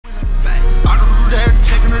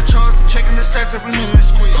checking the stats every minute.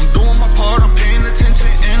 I'm doing my part, I'm paying attention,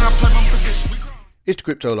 and I play my position. It's the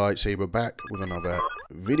Crypto Lightsaber back with another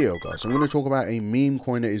video, guys. I'm going to talk about a meme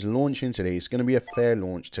coin that is launching today. It's going to be a fair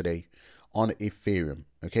launch today on Ethereum.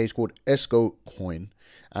 Okay, it's called EscoCoin,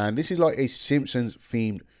 and this is like a Simpsons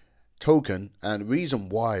themed token. And the reason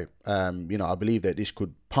why, I believe that this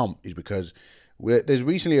could pump is because there's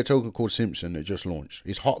recently a token called Simpson that just launched.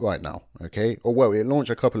 It's hot right now. Okay, or well, it launched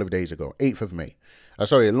a couple of days ago, 8th of May.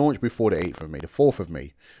 Sorry, it launched before the 8th of May, the 4th of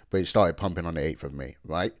May, but it started pumping on the 8th of May,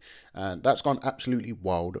 right? And that's gone absolutely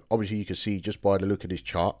wild. Obviously, you can see just by the look of this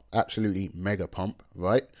chart, absolutely mega pump,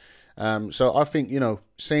 right? So I think,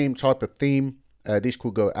 same type of theme. This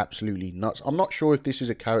could go absolutely nuts. I'm not sure if this is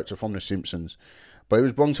a character from The Simpsons, but it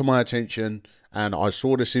was brought to my attention, and I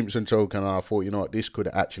saw the Simpson token, and I thought, you know what, this could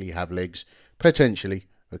actually have legs, potentially.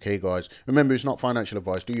 Okay, guys, remember, it's not financial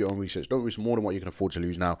advice. Do your own research. Don't risk more than what you can afford to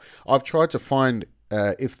lose. Now, I've tried to find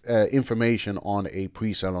information on a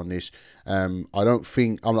pre-sale on this. I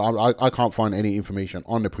can't find any information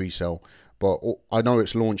on the pre-sale, but I know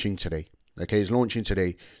it's launching today. Okay, it's launching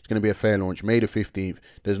today. It's going to be a fair launch, May the 15th.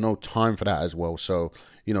 There's no time for that as well. So,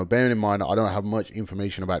 bearing in mind, I don't have much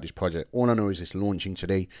information about this project. All I know is it's launching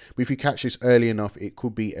today. But if you catch this early enough, it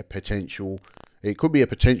could be a potential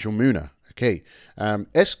mooner. Okay,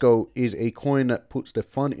 ESCO is a coin that puts the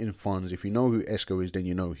fun in funds. If you know who ESCO is, then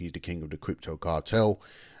you know he's the king of the crypto cartel.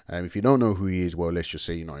 If you don't know who he is, well, let's just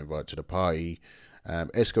say you're not invited to the party.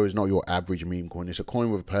 ESCO is not your average meme coin. It's a coin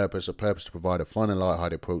with a purpose to provide a fun and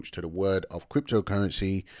lighthearted approach to the world of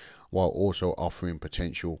cryptocurrency, while also offering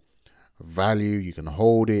potential value. You can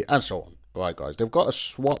hold it and so on. All right, guys, they've got a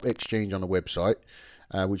swap exchange on the website,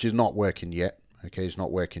 which is not working yet. Okay, it's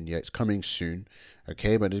not working yet. It's coming soon.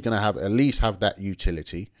 Okay, but it's going to at least have that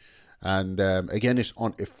utility. And again, it's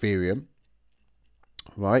on Ethereum,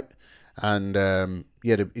 right? And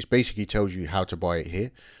it basically tells you how to buy it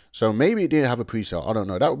here. So maybe it didn't have a pre-sale. I don't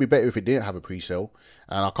know. That would be better if it didn't have a pre-sale.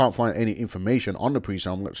 And I can't find any information on the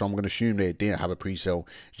pre-sale. So I'm going to assume that it didn't have a pre-sale.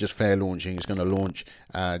 It's just fair launching. It's going to launch.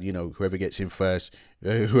 And, whoever gets in first,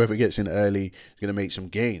 whoever gets in early is going to make some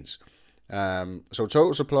gains. So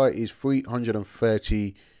total supply is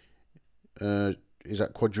 330, is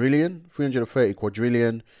that quadrillion? 330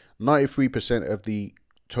 quadrillion. 93% of the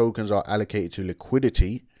tokens are allocated to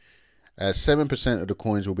liquidity. 7% of the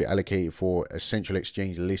coins will be allocated for a central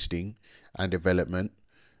exchange listing and development.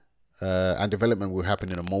 And development will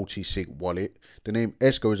happen in a multi-sig wallet. The name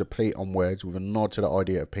ESCO is a play on words with a nod to the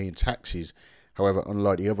idea of paying taxes. However,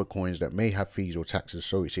 unlike the other coins that may have fees or taxes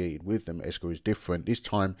associated with them, ESCO is different. This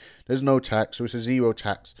time, there's no tax, so it's a zero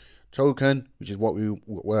tax token, which is what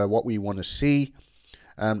we want to see.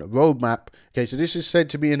 Roadmap. Okay, so this is said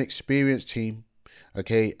to be an experienced team.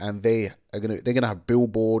 Okay, and they're gonna have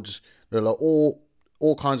billboards. There are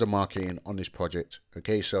all kinds of marketing on this project.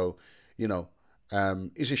 Okay, so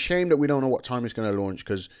it's a shame that we don't know what time it's going to launch,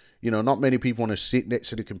 because not many people want to sit next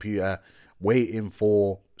to the computer waiting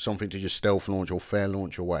for something to just stealth launch or fair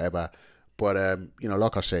launch or whatever. But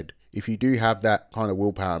like I said, if you do have that kind of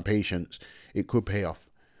willpower and patience, it could pay off.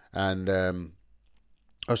 And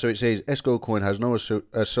so it says EscoCoin has no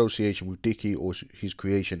association with Dicky or his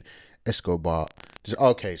creation Escobart.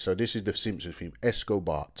 Okay, so this is the Simpsons theme,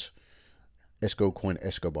 Escobart. EscoCoin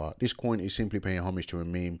Escobart. This coin is simply paying homage to a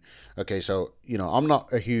meme. Okay, so I'm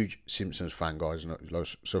not a huge Simpsons fan, guys,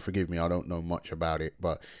 so forgive me, I don't know much about it,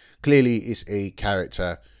 but clearly it's a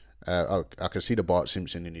character. I can see the Bart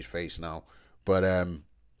Simpson in his face now, but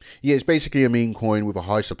yeah, it's basically a meme coin with a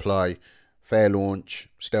high supply, fair launch,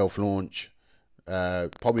 stealth launch.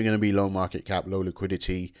 Probably going to be low market cap, low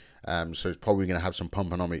liquidity. So it's probably going to have some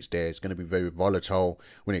pumponomics there. It's going to be very volatile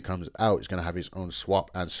when it comes out. It's going to have its own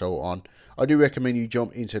swap and so on. I do recommend you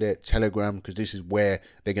jump into their Telegram, because this is where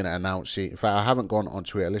they're going to announce it. In fact, I haven't gone on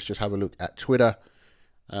Twitter. Let's just have a look at Twitter.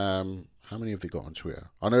 How many have they got on Twitter?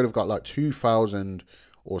 I know they've got like 2,000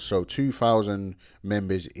 or so, 2,000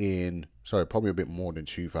 members in, sorry, probably a bit more than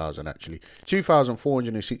 2,000 actually.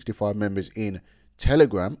 2,465 members in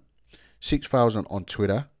Telegram, 6,000 on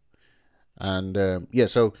Twitter. And yeah,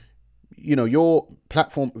 so your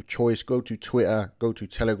platform of choice, go to Twitter, go to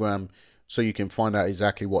Telegram, so you can find out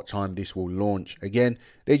exactly what time this will launch. Again,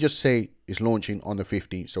 they just say it's launching on the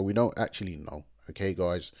 15th, so we don't actually know. Okay,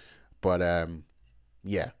 guys, but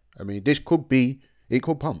yeah, I mean, this could be, it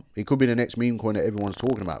could pump. It could be the next meme coin that everyone's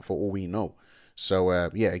talking about, for all we know. So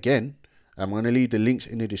yeah, again, I'm going to leave the links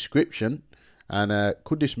in the description. And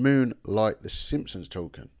could this moon like the Simpsons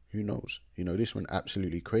token? Who knows? This one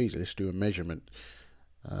absolutely crazy. Let's do a measurement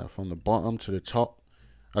from the bottom to the top.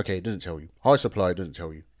 Okay, it doesn't tell you. High supply, it doesn't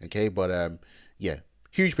tell you. Okay, but yeah,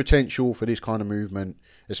 huge potential for this kind of movement,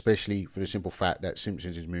 especially for the simple fact that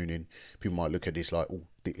Simpsons is mooning. People might look at this like, oh,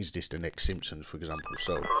 is this the next Simpsons, for example?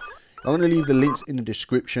 So I'm going to leave the links in the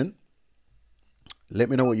description. Let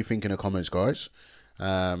me know what you think in the comments, guys.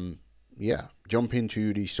 Yeah, jump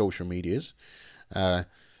into the social medias. And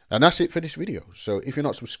that's it for this video. So if you're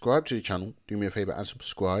not subscribed to the channel, do me a favor and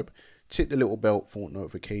subscribe. Tick the little bell for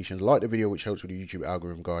notifications. Like the video, which helps with the YouTube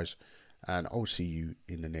algorithm, guys. And I'll see you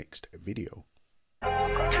in the next video.